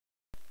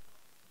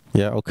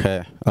Yeah,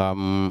 okay.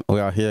 We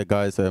are here,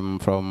 guys,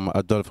 from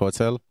Adolf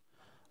Hotel.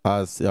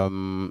 As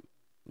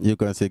you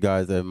can see,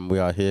 guys, we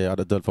are here at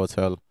Adolf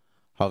Hotel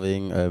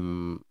having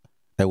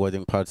a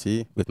wedding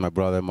party with my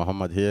brother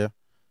Muhammad here.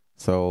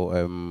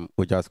 So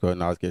we're just going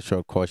to ask a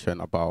short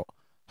question about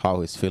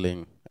how he's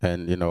feeling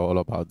and, all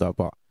about that.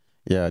 But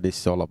yeah, this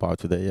is all about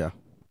today, yeah.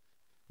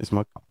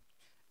 اسمك؟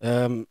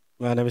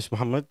 My name is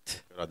Muhammad.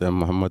 بعدين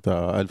محمد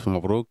ألف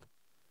مبروك.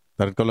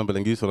 دار نتكلم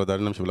بالإنجليزي ولا دار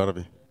نمشي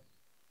بالعربي؟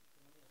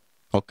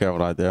 Okay, all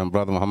right.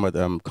 Brother Muhammad,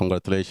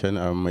 congratulations.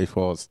 It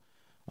was,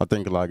 I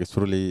think, like it's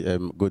really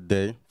good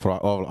day for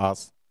all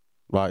us,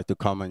 right, to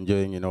come and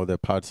join, the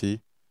party.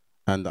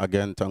 And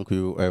again, thank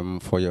you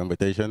for your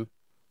invitation.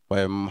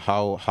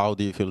 How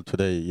do you feel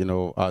today?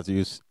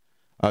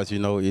 As you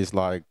know, it's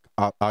like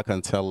I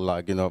can tell,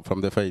 like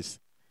from the face,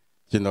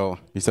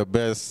 it's the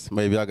best.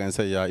 Maybe I can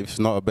say, yeah, if it's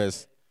not a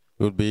best,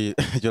 it would be,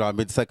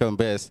 second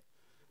best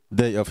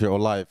day of your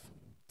life.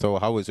 So,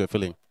 how is your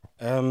feeling?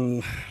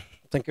 Um,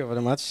 Thank you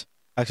very much.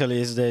 Actually,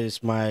 this day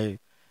is my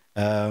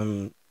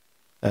um,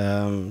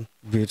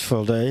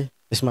 beautiful day.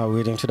 It's my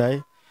wedding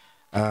today,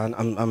 and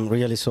I'm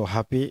really so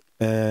happy.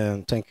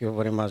 And thank you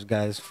very much,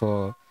 guys,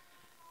 for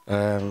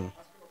um,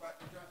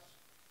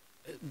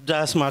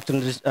 that's my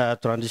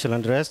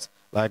traditional dress.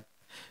 Like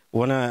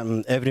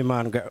when every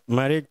man got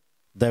married,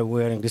 they're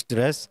wearing this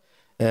dress,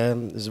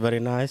 and it's very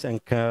nice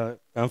and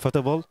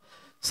comfortable.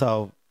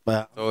 So.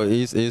 So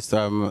it's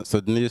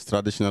Sudanese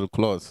traditional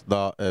clothes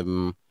that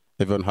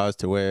everyone has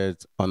to wear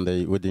it on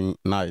the wedding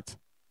night.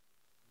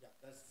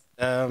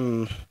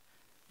 Um,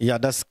 yeah,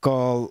 that's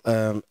called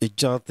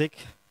exotic.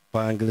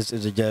 By English,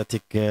 is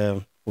exotic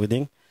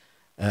wedding.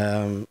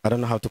 I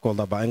don't know how to call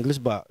that by English,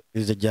 but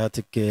it's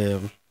exotic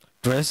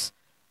dress,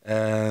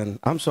 and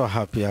I'm so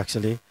happy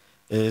actually.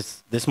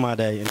 It's this my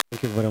day, and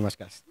thank you very much,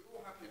 guys.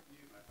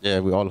 Yeah,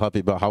 we're all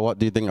happy. But what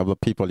do you think of the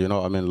people?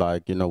 I mean,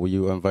 like, will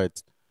you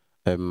invite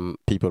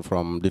people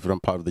from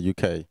different parts of the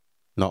UK,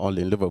 not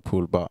only in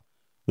Liverpool, but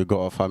we got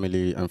a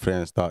family and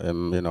friends that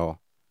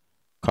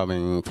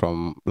coming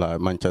from like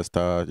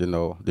Manchester,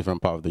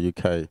 different part of the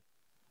UK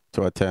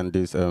to attend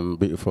this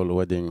beautiful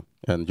wedding.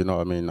 And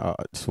I mean,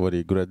 it's a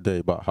very great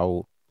day. But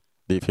how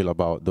do you feel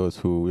about those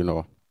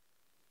who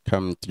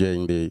come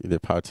during the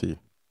party?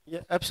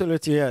 Yeah,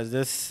 absolutely. Yes,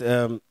 this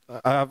I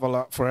have a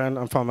lot of friends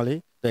and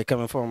family. They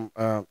coming from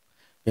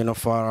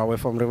far away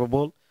from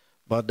Liverpool,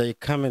 but they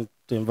coming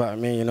to invite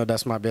me.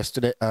 That's my best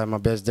today. My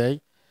best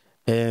day.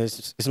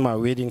 It's my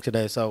wedding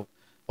today, so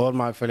all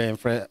my family and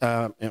friend,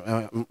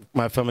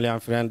 my family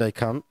and friend, they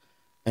come,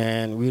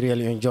 and we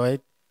really enjoy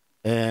it.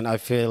 And I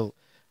feel,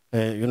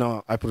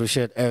 I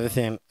appreciate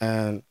everything,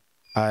 and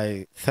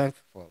I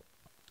thankful.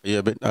 Are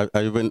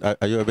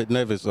you a bit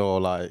nervous or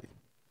like,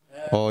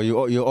 or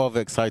you're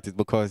overexcited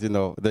because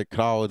the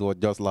crowd was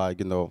just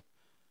like a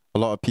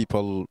lot of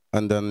people,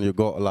 and then you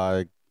got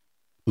like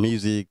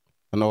music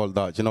and all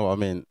that. You know what I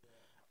mean?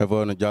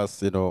 Everyone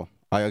just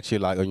I actually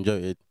like enjoy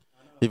it,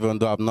 even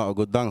though I'm not a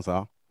good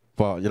dancer.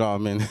 But you know what I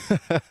mean?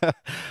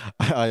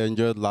 I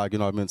enjoyed like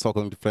I mean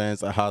talking to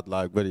friends. I had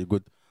like very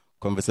good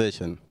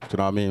conversation. You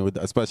know what I mean? With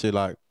especially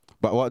like,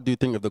 but what do you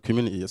think of the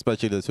community,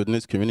 especially the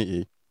Sudanese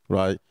community,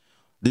 right?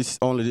 This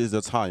only is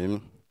the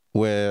time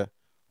where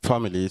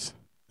families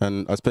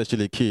and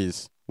especially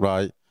kids,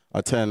 right,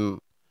 attend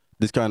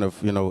this kind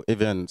of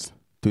events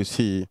to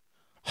see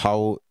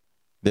how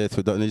the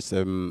Sudanese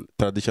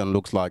tradition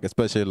looks like,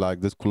 especially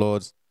like these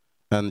clothes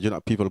and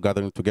people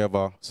gathering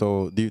together.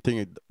 So do you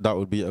think that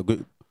would be a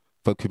good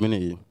for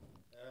community?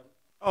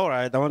 All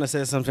right, I want to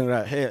say something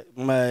right here.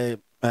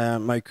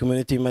 My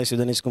community, my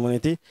Sudanese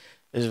community,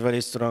 is a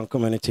very strong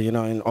community, in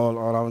all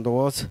around the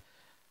world,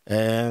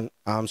 and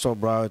I'm so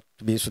proud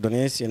to be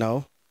Sudanese,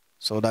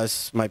 So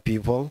that's my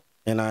people,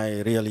 and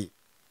I really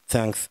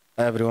thank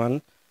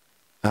everyone.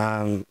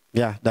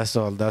 Yeah, that's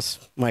all.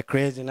 That's my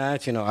crazy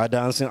night. I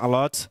dancing a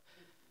lot,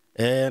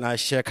 and I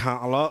shake hand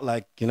a lot,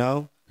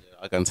 Yeah,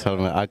 I can tell,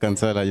 man. I can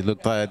tell that you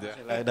look tired.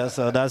 Yeah. like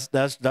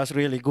that's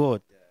really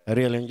good. I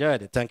really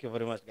enjoyed it. Thank you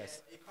very much,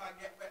 guys.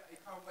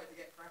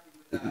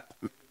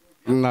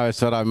 No,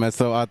 shut up, man.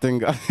 So I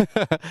think,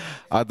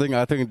 I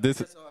think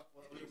this.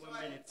 Only 1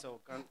 minute, so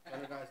can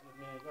you guys let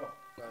me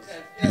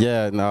go?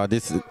 Yeah, no,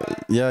 this.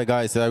 Yeah,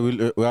 guys, I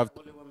will. We have.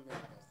 Only 1 minute.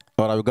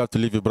 All right, we got to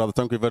leave you, brother.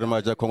 Thank you very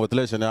much.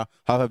 Congratulations. Yeah,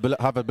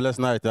 have a blessed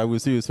night. I will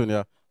see you soon.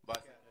 Yeah.